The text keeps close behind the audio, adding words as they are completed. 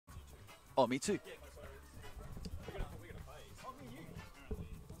Oh, me too.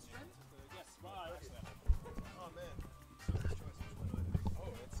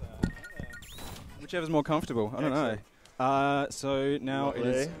 Whichever's more comfortable. I don't know. So now it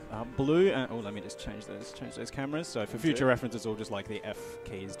is blue. And, oh, let me just change those cameras. So for future reference, it's all just like the F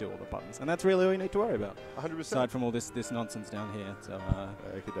keys do all the buttons. And that's really all you need to worry about. 100%. Aside from all this nonsense down here. So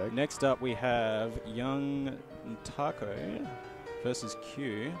okey-doke. Next up we have Young Taco versus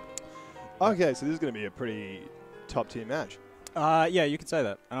Q. Okay, so this is going to be a pretty top-tier match. Yeah, you could say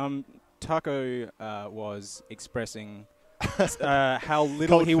that. Taco was expressing how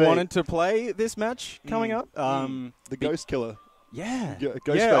little he wanted to play this match coming up. The Ghost Killer. Yeah.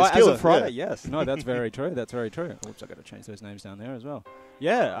 Ghostface as Killer. of Friday, yes. No, that's very true. That's very true. Oops, I got to change those names down there as well.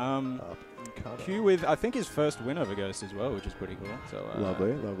 Yeah, Q with, I think, his first win over Ghost as well, which is pretty cool. So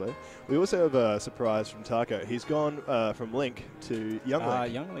lovely, lovely. We also have a surprise from Taco. He's gone from Link to Young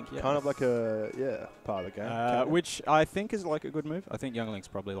Link. Young Link, yeah. Kind of like a, part of the game. Which I think is like a good move. I think Young Link's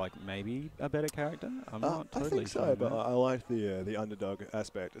probably like maybe a better character. I'm not totally I think sure. so, but I like the underdog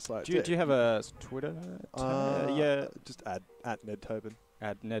aspect. It's like, do you have a Twitter? Yeah. Just at Ned Tobin.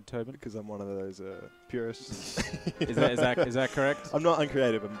 At Ned Tobin? Because I'm one of those purists. is that correct? I'm not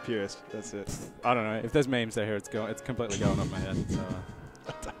uncreative, I'm a purist. That's it. I don't know. If there's memes there, it's completely going off my head. So,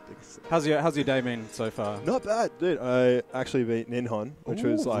 I don't think so. How's your day been so far? Not bad, dude. I actually beat Ninhon, which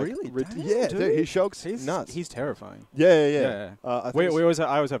was like... Really? Yeah, dude, he shocks nuts. He's terrifying. Yeah. I always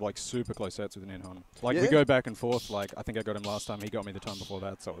have like super close sets with Ninhon. Like we go back and forth. Like I think I got him last time. He got me the time before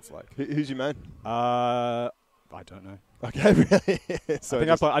that. So it's like... Who's your main? I don't know. Okay, really? So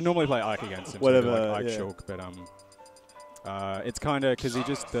I normally play Ike against him. Whatever, so Ike Shulk, but it's kind of because the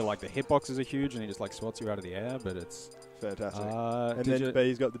hitboxes are huge and he just like swats you out of the air, but it's fantastic. But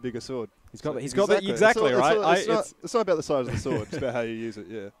he's got the bigger sword. He's got the exactly right. It's not about the size of the sword; it's about how you use it.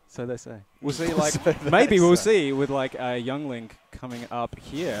 Yeah. So they say. We'll see. Like maybe we'll see with like a Young Link coming up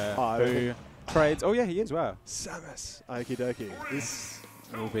here who trades. Oh yeah, he is. Wow. Samus. Okie dokie. This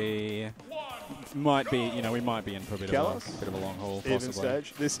will be. We might be in for a bit of a long haul. Even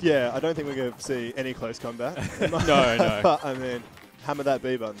possibly. stage. I don't think we're going to see any close combat. No. But I mean, hammer that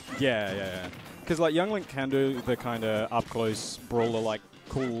B button. Yeah. Because like Young Link can do the kind of up close brawler like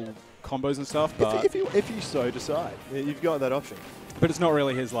cool combos and stuff. But if you so decide, you've got that option. But it's not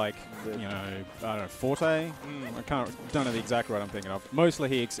really his like I don't know, forte. Don't know the exact word I'm thinking of. Mostly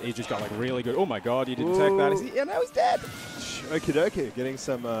he's just got like really good. Oh my god, you didn't take that. Yeah, now he's dead. Okie dokie, getting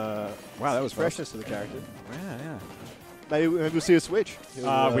some wow, that was freshness to the character. Yeah. Maybe we'll see a switch. We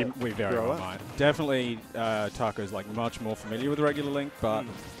very well might. Definitely, Taco's like much more familiar with regular Link, but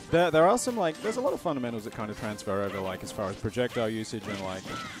there are some there's a lot of fundamentals that kind of transfer over, like as far as projectile usage and like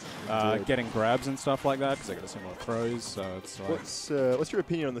getting grabs and stuff like that, because they got similar throws. So it's like what's your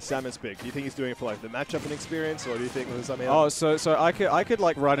opinion on the Samus pick? Do you think he's doing it for like the matchup and experience, or do you think there's something else? Oh, so I could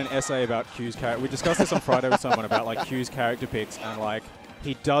like write an essay about Q's character. We discussed this on Friday with someone about like Q's character picks and like.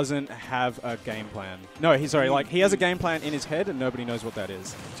 He doesn't have a game plan. No, he has a game plan in his head and nobody knows what that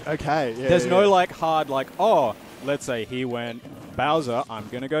is. Okay, yeah. There's no like hard let's say he went Bowser, I'm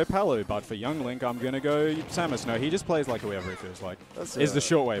going to go Palu, but for Young Link, I'm going to go Samus. No, he just plays like whoever he feels like. Is the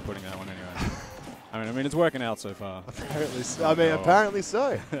short way of putting that one anyway. I mean, it's working out so far. Apparently so. Apparently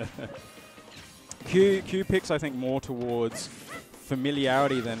so. Q picks, I think, more towards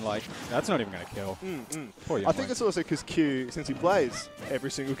familiarity than that's not even going to kill. I think it's also because Q, since he plays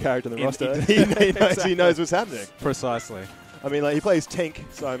every single character in the roster, he knows what's happening. Precisely. I mean, he plays Tink,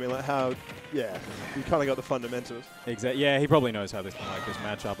 so I mean, you kind of got the fundamentals. Exactly. Yeah, he probably knows how this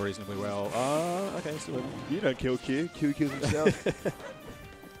match up reasonably well. Okay, so you don't kill Q. Q kills himself.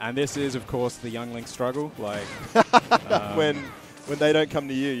 And this is, of course, the Young Link struggle. When they don't come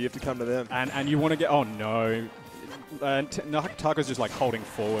to you, you have to come to them. And you want to get. Oh no. Taco's just holding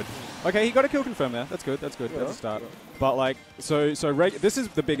forward. Okay, he got a kill confirm there. That's good. That's a start. But this is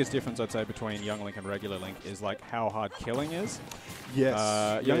the biggest difference I'd say between Young Link and regular Link is how hard killing is.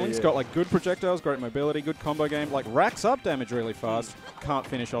 Yes. Young Link's got good projectiles, great mobility, good combo game. Racks up damage really fast. Can't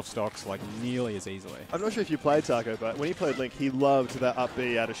finish off stocks nearly as easily. I'm not sure if you played Taco, but when he played Link, he loved that up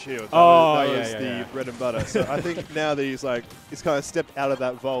B out of shield. That was the bread and butter. So I think now that he's kind of stepped out of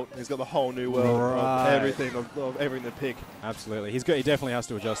that vault, he's got the whole new world of everything to pick. Absolutely. He definitely has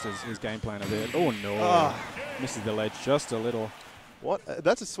to adjust his game plan a bit. Oh no. Misses the ledge just a little. What?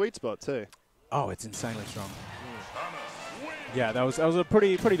 That's a sweet spot too. Oh, it's insanely strong. Yeah, that was a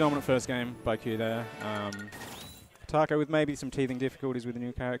pretty dominant first game by Q there. Taco with maybe some teething difficulties with the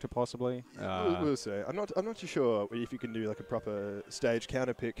new character, possibly. We'll see. I'm not too sure if you can do a proper stage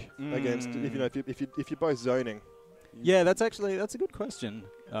counter pick against if you're both zoning. Yeah, that's a good question.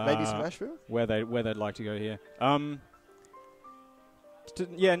 Maybe Smashville? Where they'd like to go here.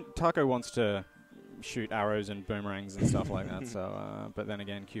 Taco wants to shoot arrows and boomerangs and stuff like that. So, but then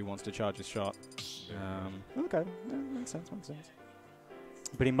again, Q wants to charge his shot. Okay, yeah, makes sense.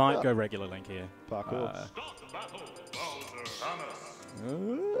 But he might go regular Link here. Parkour.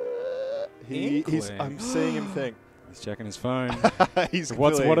 I'm seeing him think. He's checking his phone.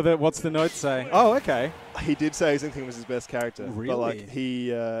 What's the notes say? Oh, okay. He did say his Inkling was his best character. Really? But like he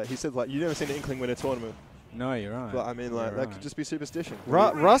said like you've never seen an Inkling win a tournament. No, you're right. But I mean like that could just be superstition.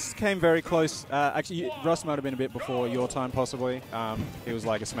 Rust came very close. Actually, Rust might have been a bit before your time, possibly. He was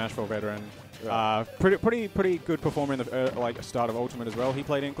like a Smashville veteran. Right. Pretty good performer in the start of Ultimate as well. He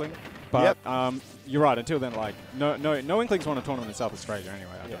played Inkling, but you're right. Until then, like no Inklings won a tournament in South Australia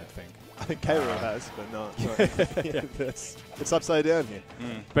anyway. I don't think. I think K-Roll has, but not. It's upside down here.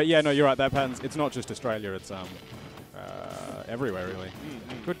 But yeah, no, you're right. That pattern's. It's not just Australia. It's everywhere really.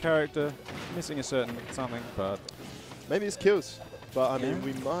 Good character, missing a certain something, but maybe it's kills. But I mean,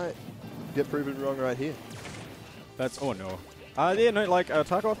 we might get proven wrong right here. Taco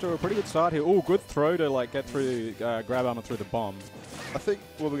off to a pretty good start here. Oh, good throw to like get through, grab armor through the bomb. I think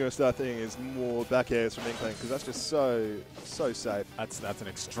what we're going to start thinking is more back airs from Inkling because that's just so safe. That's an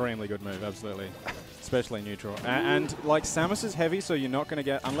extremely good move, absolutely. Especially neutral. And like Samus is heavy, so you're not going to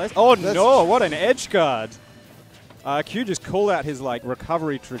get unless. Oh no! What an edge guard! Q just called out his like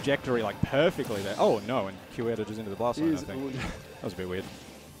recovery trajectory like perfectly there. Oh no! And Q edges into the blast line. I think that was a bit weird.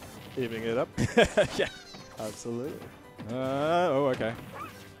 Evening it up. Yeah. Absolutely. Okay.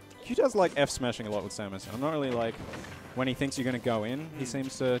 Q does like F smashing a lot with Samus. I'm not really like. When he thinks you're going to go in, he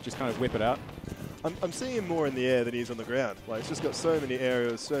seems to just kind of whip it out. I'm seeing him more in the air than he is on the ground. Like, it's just got so many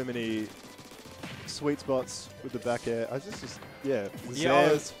areas, so many sweet spots with the back air. Samus's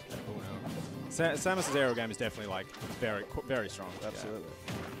aerial game is definitely like very strong. Absolutely.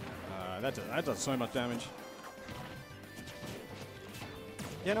 Yeah. That does so much damage.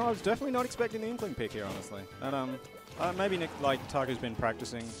 Yeah, no, I was definitely not expecting the Inkling pick here, honestly. And maybe Nick, like Taco's been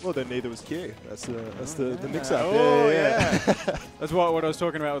practicing. Well, then neither was Q. That's the mix-up. Oh yeah. That's what I was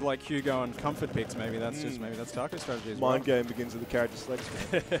talking about with like Q going comfort picks. Maybe that's that's Taco's strategy as well. Mind game begins with the character selection.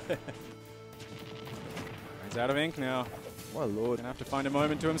 He's out of ink now. My lord. Gonna have to find a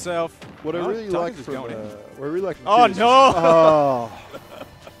moment to himself. What I really like from oh no! Oh.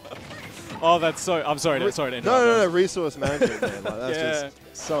 Oh, that's so. I'm sorry. Sorry to interrupt. No. Resource management, man. Like, that's just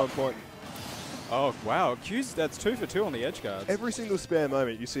so important. Oh, wow. That's 2 for 2 on the edge guards. Every single spare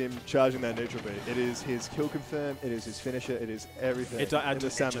moment, you see him charging that neutral beat. It is his kill confirm. It is his finisher. It is everything. It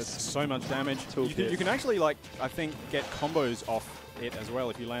adds so much damage. You can actually, like, I think, get combos off it as well.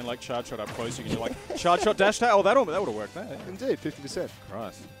 If you land, like, charge shot up close, you can do, like, charge shot dash tag. Oh, that would have worked there. Indeed, 50%.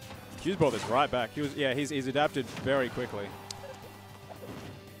 Christ. Q's brought this right back. He's adapted very quickly.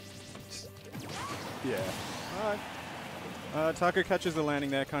 Yeah. All right. Taco catches the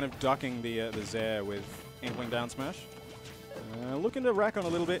landing there, kind of ducking the Zaire with Inkling down smash. Looking to rack on a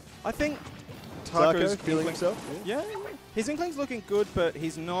little bit. I think Taco's feeling himself. Yeah, his Inkling's looking good, but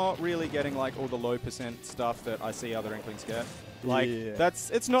he's not really getting like all the low percent stuff that I see other Inklings get. Like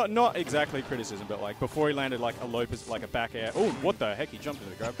it's not exactly criticism, but like before he landed like a low like a back air. Oh, what the heck? He jumped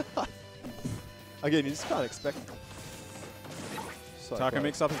into the grab. Again, you just can't expect. Taco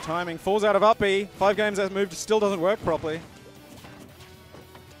mixed up his timing, falls out of up B. 5 games as moved, still doesn't work properly.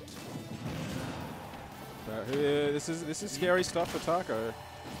 This is scary stuff for Taco.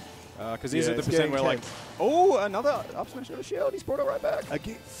 Because he's at the percent where like, oh, another up smash on a shield. He's brought it right back.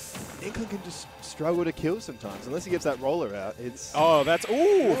 Again, Inkling can just struggle to kill sometimes unless he gets that roller out. It's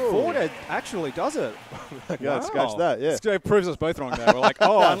forward actually does it. God, scratch that. Yeah, it proves us both wrong there. We're like,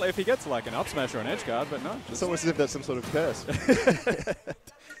 oh, if he gets like an up smash or an edge guard, but no. It's almost as if that's some sort of curse.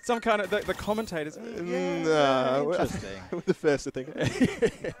 Some kind of the commentators. Interesting. We're the first to think of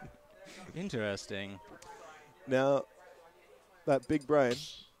it. Interesting. Now, that big brain.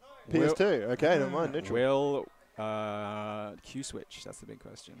 PS2, okay, never mind. Neutral. Will Q switch? That's the big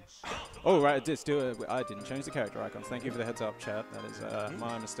question. Oh, right, I didn't change the character icons. Thank you for the heads up, chat. That is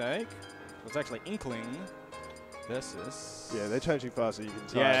my mistake. It's actually Inkling versus. Yeah, they're changing fast, so you can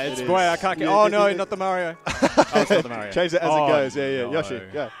tell. Yeah, it's boy, I can't get. Oh no, not the Mario. It's not the Mario. Change it as it goes. Yeah. No. Yoshi,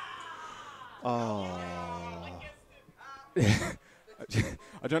 go. Oh.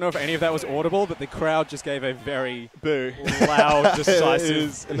 I don't know if any of that was audible, but the crowd just gave a very boo, loud,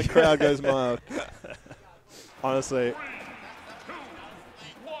 decisive. And the crowd goes mild. Honestly.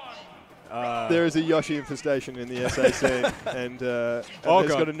 There is a Yoshi infestation in the SA scene, and it's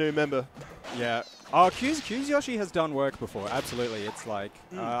got a new member. Yeah. Oh, Q's Yoshi has done work before. Absolutely. It's like,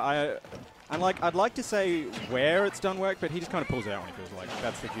 And like, I'd like to say where it's done work, but he just kind of pulls it out when he feels like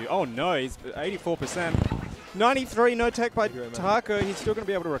that's the cue. Oh no, he's 84%. 93, no tech by Taco. He's still going to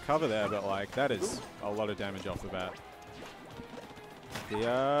be able to recover there, but like, that is a lot of damage off the bat.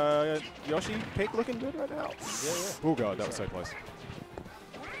 The Yoshi pick looking good right now. Yeah. Oh god, that was so close.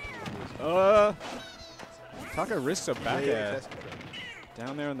 Taco risks a back air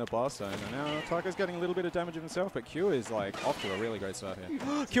down there in the blast zone. And now Taco's getting a little bit of damage of himself, but Q is like off to a really great start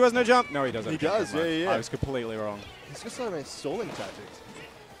here. Q has no jump. No, he doesn't. He does, yeah. I was completely wrong. He's just so many stalling tactics.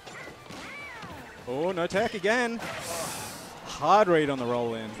 Oh, no tech again. Hard read on the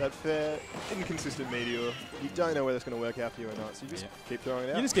roll in. That fair, inconsistent meteor. You don't know whether it's going to work out for you or not, so you just keep throwing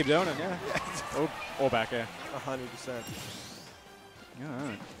it out. You just keep doing it, yeah. or back air. 100%. Yeah,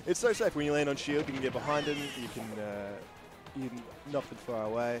 right. It's so safe when you land on shield. You can get behind him. You can knock it far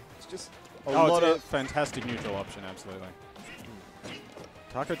away. It's just a lot of fantastic neutral option, absolutely.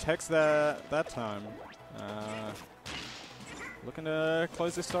 Taco techs that time. Looking to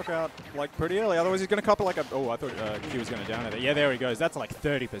close this stock out like pretty early. Otherwise, he's going to couple like a. Oh, I thought Q was going to down it. Yeah, there he goes. That's like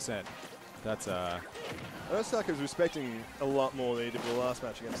 30%. That's I know Taco's respecting a lot more than he did the last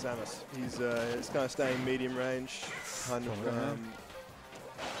match against Samus. He's kind of staying medium range, kind of.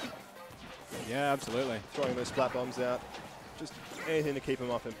 Yeah, absolutely. Throwing those splat bombs out. Just anything to keep him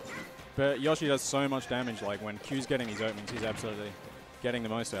off him. But Yoshi does so much damage. Like when Q's getting these openings, he's absolutely getting the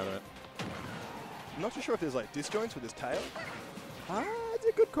most out of it. I'm not too sure if there's like disjoints with his tail. That's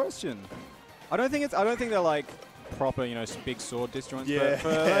a good question. I don't think they're like proper, you know, big sword disjoints. Yeah.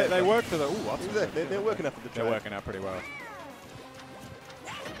 But they work for the. Ooh, they're working out for the trade. They're working out pretty well.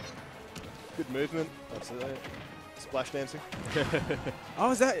 Good movement. Absolutely. Splash dancing.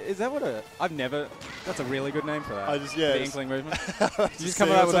 Oh, is that what a? I've never. That's a really good name for that. The Inkling movement. You just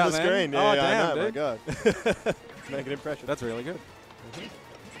come up with that on the screen. Yeah, oh damn, I know, dude. my God. Make an impression. That's really good.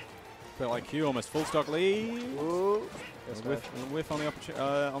 But like Q almost full stock lead. Ooh. Whiff on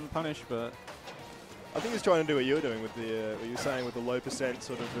the punish, but I think he's trying to do what you're doing with the what you're saying with the low percent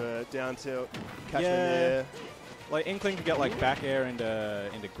sort of down tilt, catch him in the air. Like Inkling to get like back air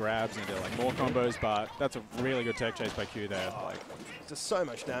into grabs into like more combos, but that's a really good tech chase by Q there. Like just so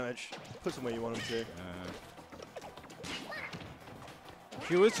much damage. Puts him where you want him to.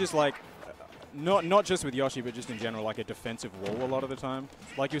 Q is just like not just with Yoshi, but just in general, like a defensive wall a lot of the time.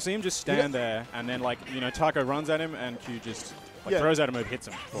 Like you see him just stand there, and then like Taco runs at him, and Q just like throws out a move, hits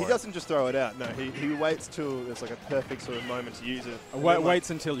him. He doesn't just throw it out. No, he waits till there's like a perfect sort of moment to use it. Waits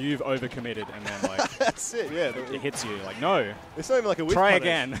until you've overcommitted, and then like that's it. Yeah, it hits you. Like no, it's not even like a whiff try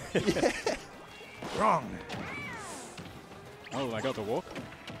punish. again. Wrong. Oh, I got the walk.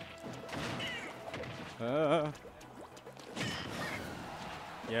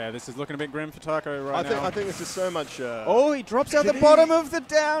 Yeah, this is looking a bit grim for Taco right now. I think this is so much. Oh, he drops out the bottom of the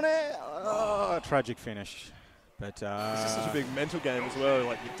down air. Oh, tragic finish. But this is such a big mental game as well.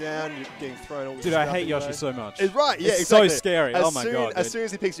 Like you're down, you're getting thrown all. Dude, I hate Yoshi so much. It's right. Yeah, it's exactly. so scary. Oh my god. As soon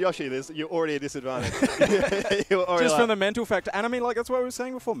as he picks Yoshi, you're already at disadvantage. Just from the mental factor. And I mean, like that's what we were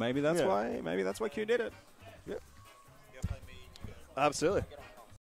saying before. Maybe that's why. Maybe that's why Q did it. Yep. Absolutely.